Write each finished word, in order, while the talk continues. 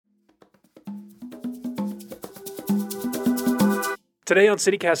Today on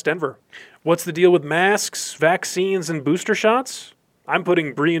CityCast Denver, what's the deal with masks, vaccines, and booster shots? I'm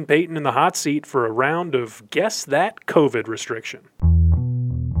putting Bree and Peyton in the hot seat for a round of Guess That COVID Restriction.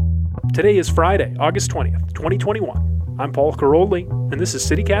 Today is Friday, August 20th, 2021. I'm Paul Caroli, and this is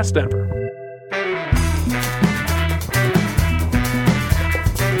CityCast Denver.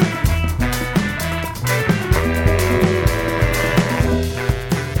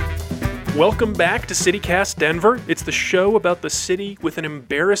 Welcome back to CityCast Denver. It's the show about the city with an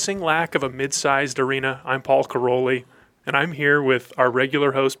embarrassing lack of a mid-sized arena. I'm Paul Caroli, and I'm here with our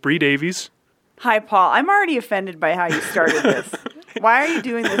regular host, Bree Davies. Hi, Paul. I'm already offended by how you started this. Why are you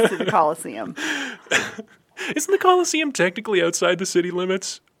doing this to the Coliseum? Isn't the Coliseum technically outside the city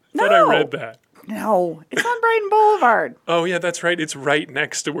limits? No. I thought I read that. No, it's on Brighton Boulevard. Oh, yeah, that's right. It's right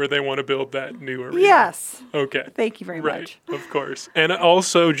next to where they want to build that new arena. Yes. Okay. Thank you very Right, much. of course. And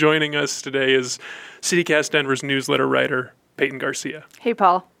also joining us today is CityCast Denver's newsletter writer, Peyton Garcia. Hey,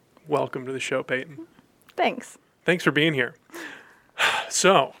 Paul. Welcome to the show, Peyton. Thanks. Thanks for being here.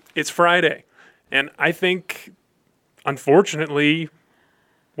 So, it's Friday, and I think, unfortunately,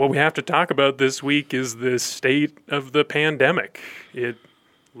 what we have to talk about this week is the state of the pandemic. It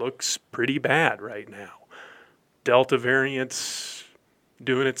looks pretty bad right now. Delta variant's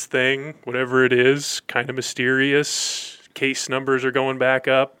doing its thing, whatever it is, kind of mysterious. Case numbers are going back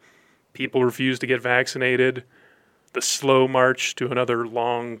up. People refuse to get vaccinated. The slow march to another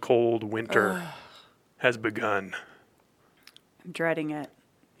long, cold winter has begun. I'm dreading it,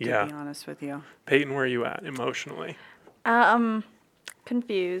 to Yeah. be honest with you. Peyton, where are you at emotionally?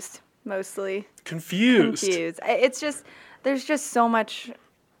 Confused, mostly. Confused. It's just, there's just so much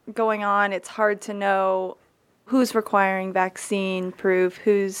going on. It's hard to know who's requiring vaccine proof,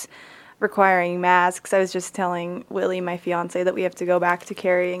 who's requiring masks. I was just telling Willie, my fiance, that we have to go back to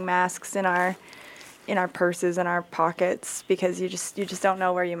carrying masks in our purses and our pockets because you just don't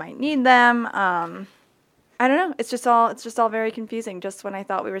know where you might need them. I don't know. It's just all very confusing. Just when I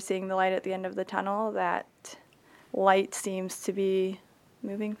thought we were seeing the light at the end of the tunnel, that light seems to be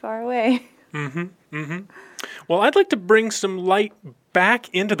moving far away. Well, I'd like to bring some light back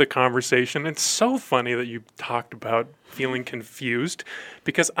into the conversation. It's so funny that you talked about feeling confused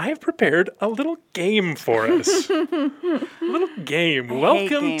because I have prepared a little game for us. A little game.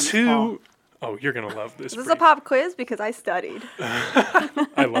 Welcome games, to... Paul. Oh, you're going to love this. This is Bree. a pop quiz because I studied.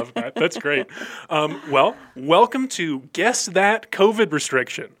 I love that. That's great. Well, welcome to Guess That COVID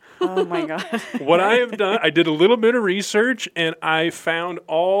Restriction. Oh, my God. What I have done, I did a little bit of research and I found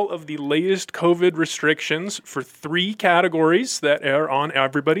all of the latest COVID restrictions for 3 categories that are on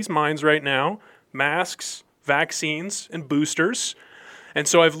everybody's minds right now: masks, vaccines, and boosters. And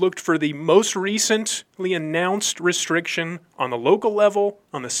so I've looked for the most recently announced restriction on the local level,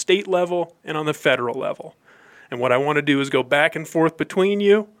 on the state level, and on the federal level. And what I want to do is go back and forth between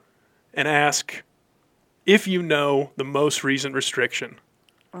you and ask if you know the most recent restriction.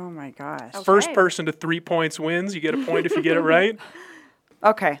 Oh, my gosh. Okay. First person to 3 points wins. You get a point if you get it right.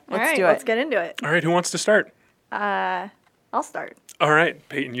 Okay, All let's right, do it. let's get into it. All right, who wants to start? I'll start. All right,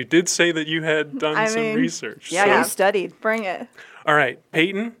 Peyton, you did say that you had done some research. Yeah, so- you studied. Bring it. All right,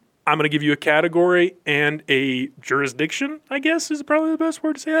 Peyton, I'm going to give you a category and a jurisdiction, I guess is probably the best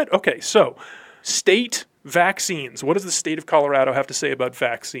word to say that. Okay, so state vaccines. What does the state of Colorado have to say about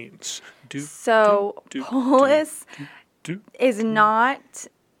vaccines? Polis do. is not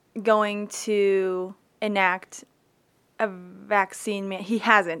going to enact a vaccine. He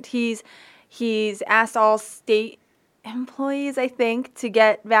hasn't. He's asked all state employees, I think, to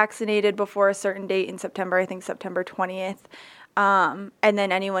get vaccinated before a certain date in September. I think September 20th. And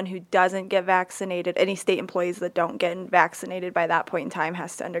then anyone who doesn't get vaccinated, any state employees that don't get vaccinated by that point in time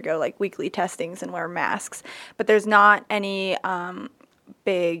has to undergo like weekly testings and wear masks. But there's not any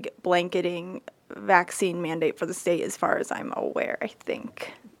big blanketing vaccine mandate for the state as far as I'm aware, I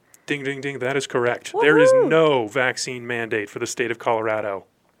think. Ding, ding, ding. That is correct. Woo-hoo. There is no vaccine mandate for the state of Colorado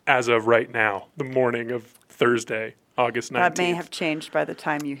as of right now, the morning of Thursday, August 19th. That may have changed by the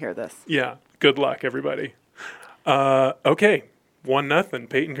time you hear this. Yeah. Good luck, everybody. Okay. 1-0.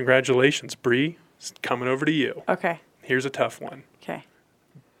 Peyton, congratulations. Bree, it's coming over to you. Okay. Here's a tough one. Okay.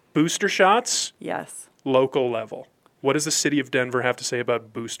 Booster shots, Yes. local level. What does the city of Denver have to say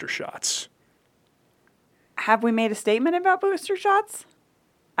about booster shots? Have we made a statement about booster shots?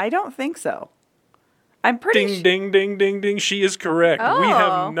 I don't think so. I'm pretty Ding, ding, ding, ding, ding. She is correct. We Oh.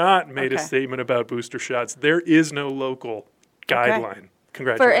 have not made a Okay. statement about booster shots. There is no local guideline.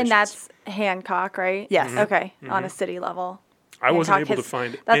 Congratulations. And that's Hancock, right? Yes. Okay, on a city level. I wasn't Hancock able to has-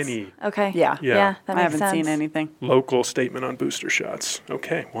 find that's- any Okay. Yeah. Yeah. that I makes haven't sense. seen anything. local statement on booster shots.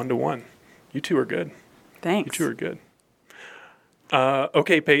 Okay, 1-1. You two are good. You Thanks. two are good.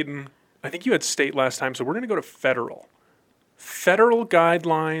 Okay, Peyton, I think you had state last time, so we're going to go to federal. Federal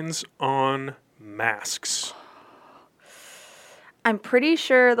guidelines on masks. I'm pretty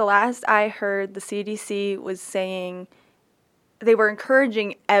sure the last I heard, the CDC was saying they were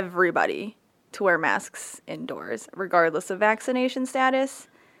encouraging everybody to wear masks indoors, regardless of vaccination status,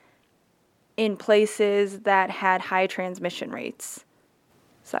 in places that had high transmission rates.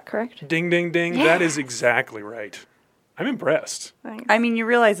 Is that correct? Ding, ding, ding. Yeah. That is exactly right. I'm impressed. Thanks. I mean, you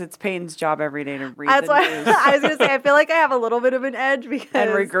realize it's Peyton's job every day to read That's the why news I was going to say, I feel like I have a little bit of an edge because. and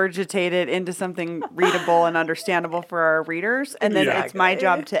regurgitate it into something readable and understandable for our readers. And then Yeah. it's my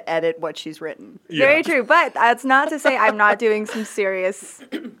job to edit what she's written. Very true, but that's not to say I'm not doing some serious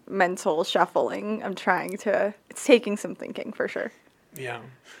mental shuffling. It's taking some thinking for sure. Yeah.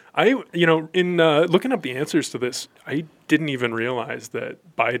 In looking up the answers to this, I didn't even realize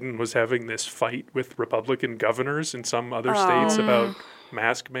that Biden was having this fight with Republican governors in some other states about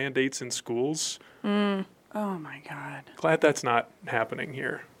mask mandates in schools. Oh my God. Glad that's not happening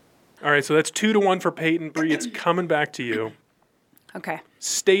here. All right, so that's 2-1 for Peyton. Bree, it's coming back to you. Okay.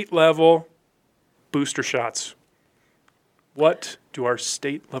 State level booster shots. What do our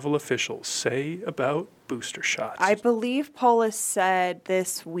state level officials say about booster shots? I believe Polis said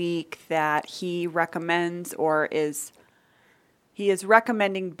this week that he recommends he is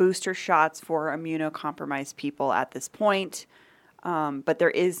recommending booster shots for immunocompromised people at this point, but there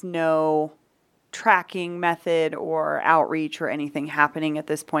is no tracking method or outreach or anything happening at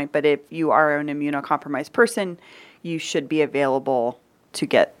this point. But if you are an immunocompromised person, you should be available to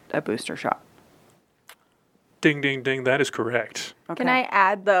get a booster shot. Ding, ding, ding. That is correct. Okay. Can I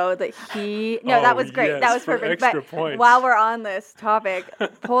add though that that was great. yes, That was for perfect. extra But points. while we're on this topic,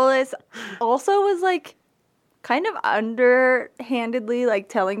 Polis also was like kind of underhandedly like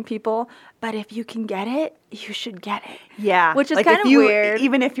telling people, but if you can get it, you should get it. Yeah. Which is like kind if of weird.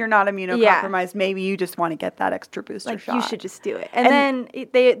 Even if you're not immunocompromised, maybe you just want to get that extra booster Like shot. you should just do it. And then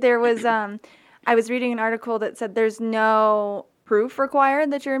there was I was reading an article that said there's no proof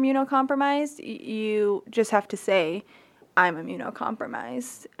required that you're immunocompromised. You just have to say, I'm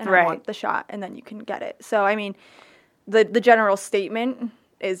immunocompromised and I Right. want the shot, and then you can get it. So, I mean, the general statement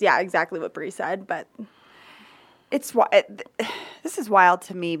is, yeah, exactly what Bree said, but This is wild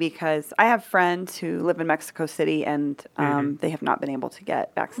to me because I have friends who live in Mexico City and they have not been able to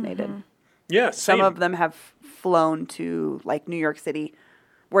get vaccinated. Yeah, Some same. of them have flown to like New York City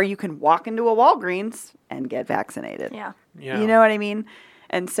where you can walk into a Walgreens and get vaccinated. yeah. Yeah. You know what I mean?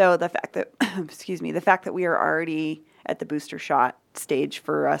 And so the fact that, the fact that we are already at the booster shot stage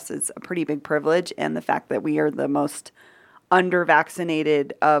for us is a pretty big privilege. And the fact that we are the most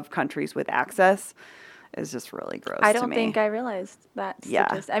under-vaccinated of countries with access is just really gross to me. I don't think I realized that.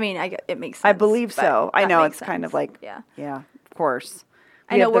 Yeah. I mean, it makes sense. I believe but so. I that know makes it's kind of sense. like, yeah. yeah, of course.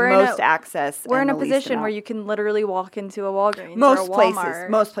 I We know have the we're in a- most access. We're in and a the least position where amount. you can literally walk into a Walgreens or a Walmart.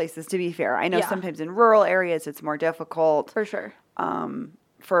 Most places, to be fair. I know Yeah. sometimes in rural areas it's more difficult. For sure.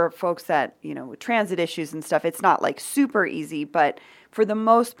 For folks that, with transit issues and stuff, it's not like super easy, but for the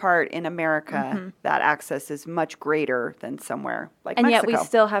most part in America, that access is much greater than somewhere like And Mexico. yet we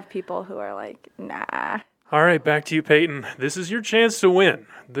still have people who are like, nah. All right, back to you, Peyton. This is your chance to win.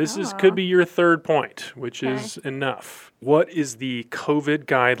 This could be your third point, which is enough. What is the COVID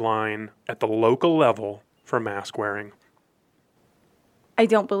guideline at the local level for mask wearing? I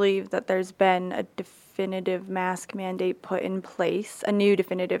don't believe that there's been a definitive mask mandate put in place, a new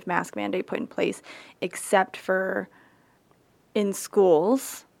definitive mask mandate put in place, except for in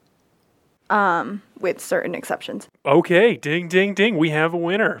schools, with certain exceptions. Okay, ding, ding, ding. We have a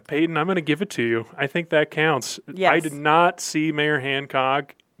winner. Peyton, I'm going to give it to you. I think that counts. Yes. I did not see Mayor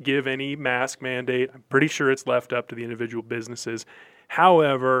Hancock give any mask mandate. I'm pretty sure it's left up to the individual businesses.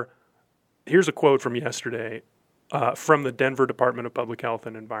 However, here's a quote from yesterday from the Denver Department of Public Health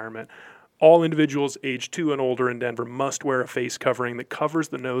and Environment. All individuals age 2 and older in Denver must wear a face covering that covers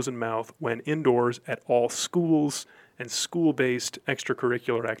the nose and mouth when indoors at all schools and school-based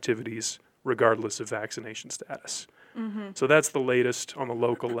extracurricular activities, regardless of vaccination status. So that's the latest on the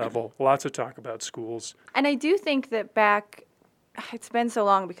local level. Lots of talk about schools. And I do think that it's been so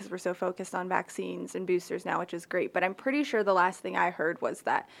long because we're so focused on vaccines and boosters now, which is great. But I'm pretty sure the last thing I heard was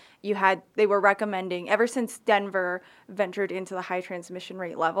that they were recommending, ever since Denver ventured into the high transmission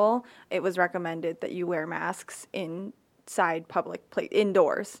rate level, it was recommended that you wear masks inside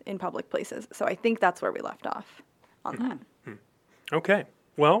indoors in public places. So I think that's where we left off on that. Okay,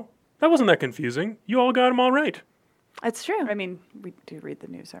 well, that wasn't that confusing. You all got them all right. It's true. I mean, we do read the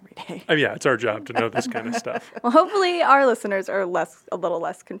news every day. Oh, yeah, it's our job to know this kind of stuff. Well, hopefully our listeners are a little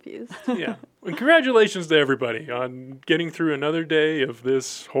less confused. Yeah. And congratulations to everybody on getting through another day of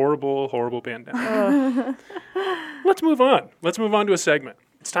this horrible, horrible pandemic. Let's move on. Let's move on to a segment.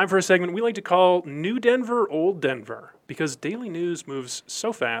 It's time for a segment we like to call New Denver, Old Denver, because daily news moves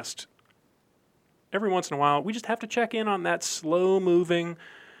so fast. Every once in a while, we just have to check in on that slow-moving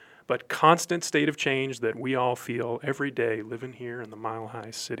but constant state of change that we all feel every day living here in the Mile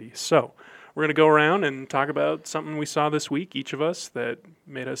High City. So we're going to go around and talk about something we saw this week, each of us, that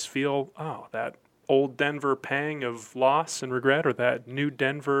made us feel, oh, that old Denver pang of loss and regret, or that new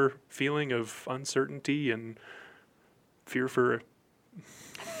Denver feeling of uncertainty and fear for...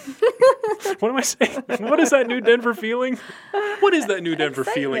 What am I saying? What is that new Denver feeling? What is that new Denver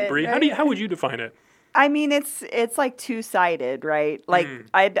feeling, Bree? Right? How would you define it? I mean, it's like two-sided, right? Like,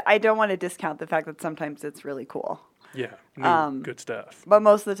 I don't want to discount the fact that sometimes it's really cool. Yeah, good stuff. But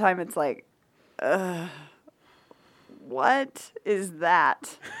most of the time it's like, what is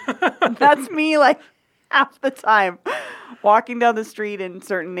that? That's me, like, half the time walking down the street in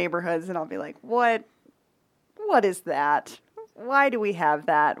certain neighborhoods, and I'll be like, what is that? Why do we have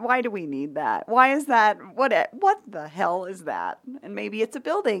that? Why do we need that? Why is that? What the hell is that? And maybe it's a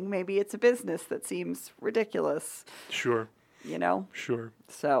building. Maybe it's a business that seems ridiculous. Sure. You know? Sure.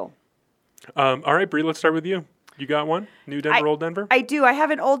 So. All right, Bree, let's start with you. You got one? New Denver, Old Denver? I do. I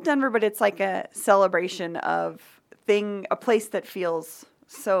have an Old Denver, but it's like a celebration of a place that feels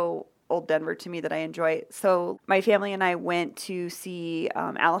so Old Denver to me that I enjoy. So my family and I went to see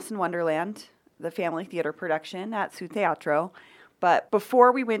Alice in Wonderland, the family theater production at Su Teatro. But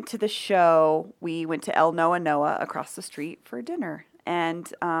before we went to the show, we went to El Noa Noa across the street for dinner.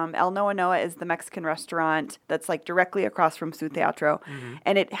 And El Noa Noa is the Mexican restaurant that's like directly across from Su Teatro. Mm-hmm.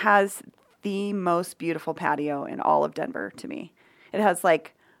 And it has the most beautiful patio in all of Denver to me. It has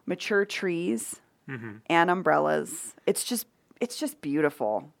like mature trees and umbrellas. It's just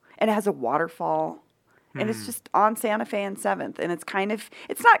beautiful. And it has a waterfall. And it's just on Santa Fe and 7th. And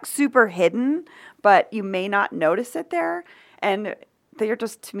it's not super hidden, but you may not notice it there. And they're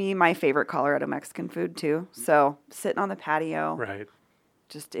just, to me, my favorite Colorado Mexican food, too. So sitting on the patio. Right.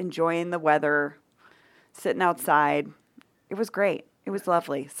 Just enjoying the weather. Sitting outside. It was great. It was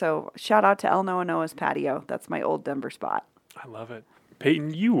lovely. So shout out to El Noa Noa's patio. That's my Old Denver spot. I love it.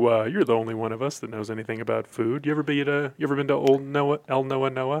 Peyton, you're the only one of us that knows anything about food. You ever been to El Noa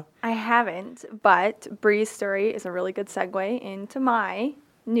Noa? I haven't, but Bree's story is a really good segue into my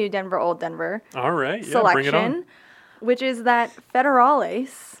New Denver, Old Denver All right, selection, bring it on. Which is that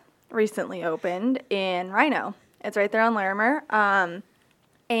Federales recently opened in Rhino. It's right there on Larimer,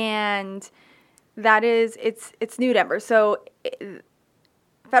 and that is it's New Denver. So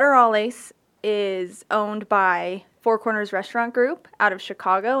Federales is owned by Four Corners Restaurant Group out of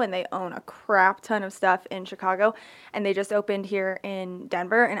Chicago, and they own a crap ton of stuff in Chicago, and they just opened here in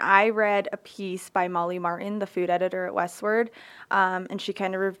Denver. And I read a piece by Molly Martin, the food editor at Westward, and she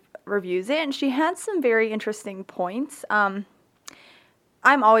kind of reviews it, and she had some very interesting points. I'm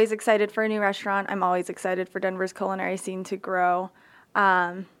always excited for a new restaurant. I'm always excited for Denver's culinary scene to grow.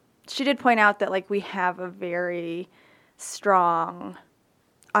 She did point out that like we have a very strong,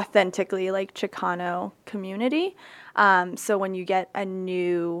 authentically like Chicano community. So when you get a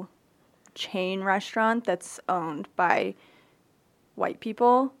new chain restaurant that's owned by white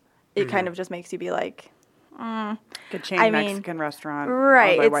people, it kind of just makes you be like, Good chain Mexican restaurant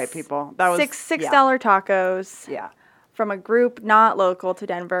right? owned by white people. That was $6 tacos. Yeah. From a group not local to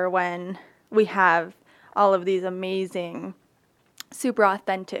Denver, when we have all of these amazing, super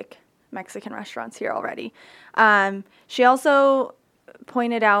authentic Mexican restaurants here already. She also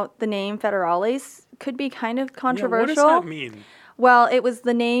pointed out the name Federales could be kind of controversial. Yeah, what does that mean? Well, it was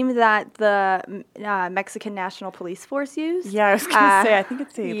the name that the Mexican National Police Force used. Yeah, I was going to say, I think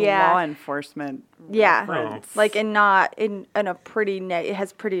it's a law enforcement reference. Like in a pretty, it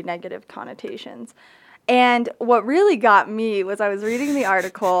has pretty negative connotations. And what really got me was I was reading the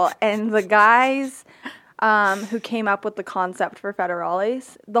article, and the guys who came up with the concept for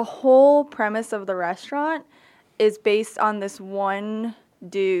Federales, the whole premise of the restaurant is based on this one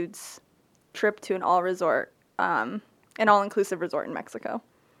dude's trip to an all-inclusive resort in Mexico.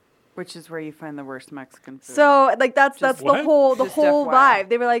 Which is where you find the worst Mexican food. So, like, that's the whole Just whole FYI. vibe.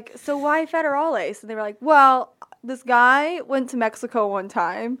 They were like, so why Federales? And they were like, well, this guy went to Mexico one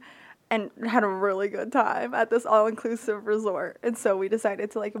time, and had a really good time at this all-inclusive resort. And so we decided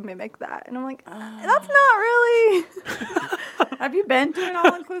to like mimic that. And I'm like, that's not really. Have you been to an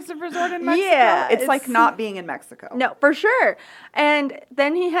all-inclusive resort in Mexico? Yeah, It's like it's- not being in Mexico. No, for sure. And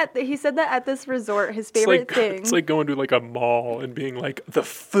then he said that at this resort, his favorite thing. It's like going to like a mall and being like, the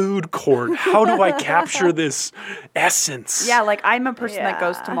food court. How do I capture this essence? Yeah, like I'm a person that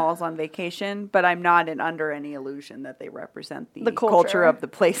goes to Yeah. malls on vacation, but I'm not under any illusion that they represent the culture. culture of the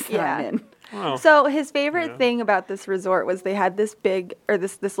place that I'm Yeah. in. Wow. So his favorite Yeah. thing about this resort was they had this big, or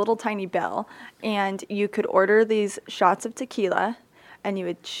this little tiny bell, and you could order these shots of tequila, and you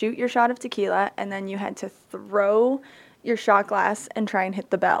would shoot your shot of tequila, and then you had to throw your shot glass and try and hit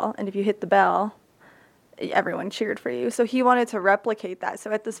the bell. And if you hit the bell, everyone cheered for you. So he wanted to replicate that.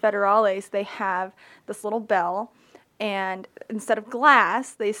 So at this Federales, they have this little bell, and instead of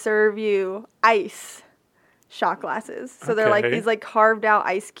glass, they serve you ice shot glasses. So they're like Okay. these like carved out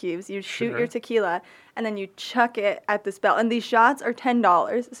ice cubes. You shoot Sure. your tequila and then you chuck it at this bell. And these shots are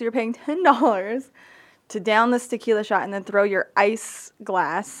 $10. So you're paying $10 to down this tequila shot and then throw your ice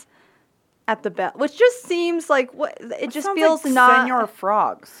glass at the bell, which just seems like what it just Sounds feels like not Senor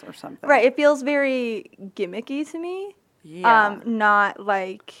Frogs or something. right. It feels very gimmicky to me. Yeah. Not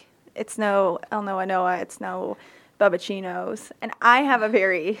like it's no El Noa, it's no Bubbachinos. And I have a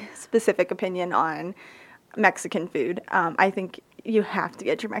very specific opinion on Mexican food. I think you have to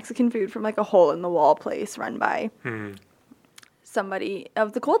get your Mexican food from like a hole in the wall place run by somebody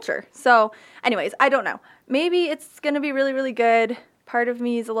of the culture. So anyways, I don't know. Maybe it's going to be really, really good. Part of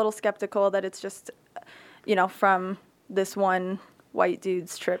me is a little skeptical that it's just, from this one white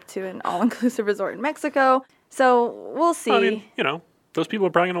dude's trip to an all-inclusive resort in Mexico. So we'll see. I mean, those people are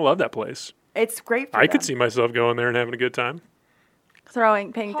probably going to love that place. It's great for I could them. see myself going there and having a good time.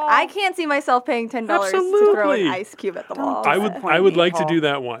 I can't see myself paying $10 to throw Absolutely. an ice cube at the wall. I would Disappoint me, like to Paul. do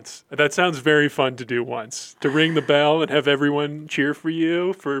that once. That sounds very fun to do once. To ring the bell and have everyone cheer for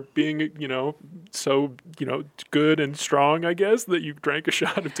you for being, so, good and strong, I guess, that you drank a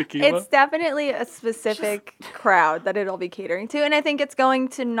shot of tequila. It's definitely a specific crowd that it'll be catering to, and I think it's going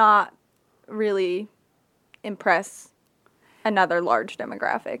to not really impress another large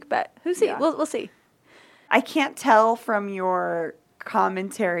demographic. But who see? Yeah. We'll see. I can't tell from your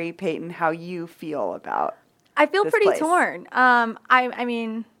commentary, Peyton, how you feel about. I feel This pretty place. torn. I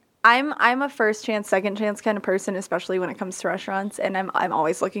mean, I'm a first chance, second chance kind of person, especially when it comes to restaurants, and I'm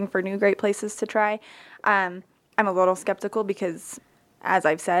always looking for new great places to try. I'm a little skeptical because, as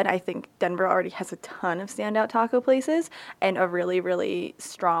I've said, I think Denver already has a ton of standout taco places and a really, really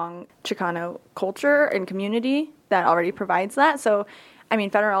strong Chicano culture and community that already provides that. So, I mean,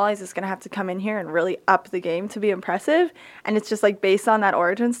 Federales is going to have to come in here and really up the game to be impressive. And it's just like based on that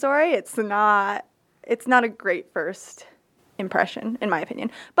origin story, it's not a great first impression, in my opinion.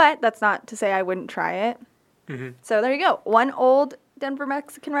 But that's not to say I wouldn't try it. Mm-hmm. So there you go. One old Denver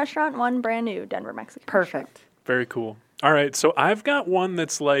Mexican restaurant, one brand new Denver Mexican restaurant. Perfect. Very cool. All right, so I've got one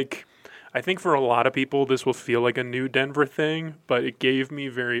that's like, I think for a lot of people this will feel like a new Denver thing, but it gave me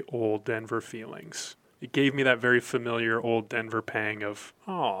very old Denver feelings. It gave me that very familiar old Denver pang of,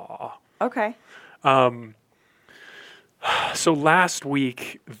 aw. Okay. So last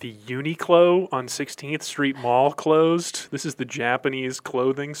week, the Uniqlo on 16th Street Mall closed. This is the Japanese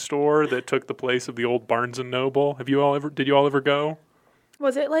clothing store that took the place of the old Barnes & Noble. Did you all ever go?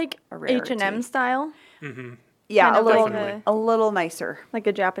 Was it like A rarity. H&M style? Yeah, Kind a of little, like a little nicer. Like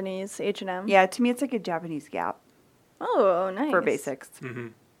a Japanese H&M? Yeah, to me, it's like a Japanese Gap Oh, nice. for basics.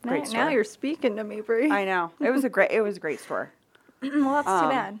 Great Now store. you're speaking to me, Brie. I know. It was a great store. Well, that's too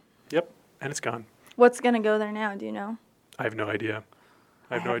bad. Yep, and it's gone. What's going to go there now? Do you know? I have no idea.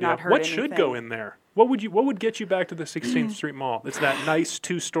 I have no have idea. not heard What should go anything. in there? What would get you back to the 16th Street Mall? It's that nice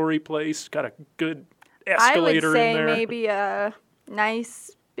 2-story place, got a good escalator I would say in there. maybe a nice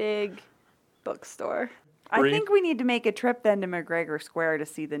big bookstore. Bree? I think we need to make a trip then to McGregor Square to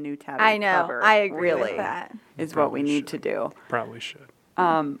see the new tattoo I know. cover. I agree really with that. is what we need to do. Probably should.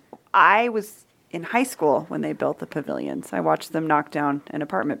 I was in high school when they built the pavilions. I watched them knock down an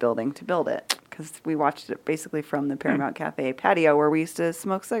apartment building to build it because we watched it basically from the Paramount Cafe patio where we used to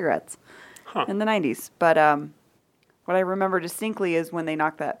smoke cigarettes in the 90s. But what I remember distinctly is when they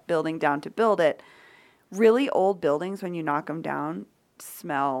knocked that building down to build it, really old buildings, when you knock them down,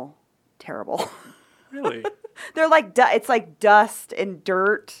 smell terrible. Really? They're like, it's like dust and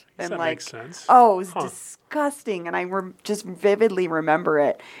dirt. Does And that like, make sense? oh, it was Huh. disgusting. And I just vividly remember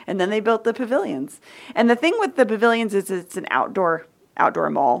it. And then they built the pavilions. And the thing with the pavilions is it's an outdoor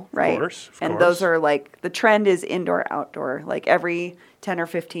mall, right? Of course. And those are like, the trend is indoor, outdoor. Like every 10 or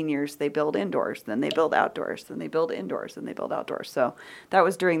 15 years, they build indoors, then they build outdoors, then they build indoors, then they build outdoors. So that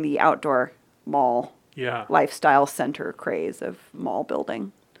was during the outdoor mall lifestyle center craze of mall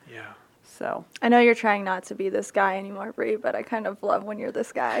building. Yeah. So I know you're trying not to be this guy anymore, Bree, but I kind of love when you're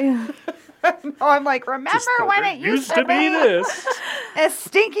this guy. I'm like, remember when it used to be this? a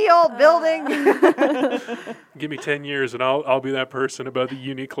stinky old building? Give me 10 years and I'll be that person about the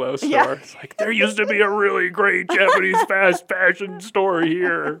Uniqlo store. Yeah. It's like, there used to be a really great Japanese fast fashion store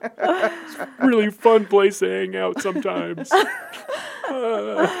here. It's a really fun place to hang out sometimes.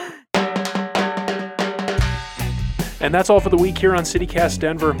 And that's all for the week here on CityCast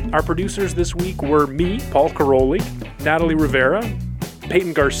Denver. Our producers this week were me, Paul Caroli, Natalie Rivera,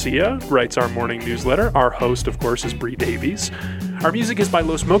 Peyton Garcia writes our morning newsletter. Our host, of course, is Bree Davies. Our music is by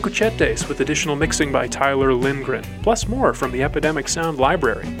Los Mocochetes, with additional mixing by Tyler Lindgren, plus more from the Epidemic Sound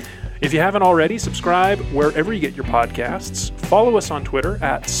Library. If you haven't already, subscribe wherever you get your podcasts. Follow us on Twitter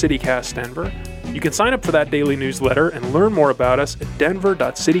at CityCast Denver. You can sign up for that daily newsletter and learn more about us at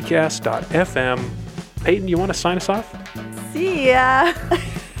denver.citycast.fm. Peyton, you want to sign us off? See ya.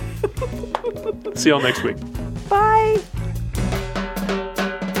 See y'all next week. Bye.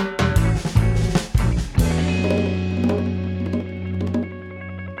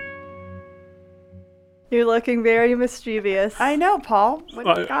 You're looking very mischievous. I know, Paul.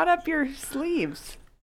 What got up your sleeves?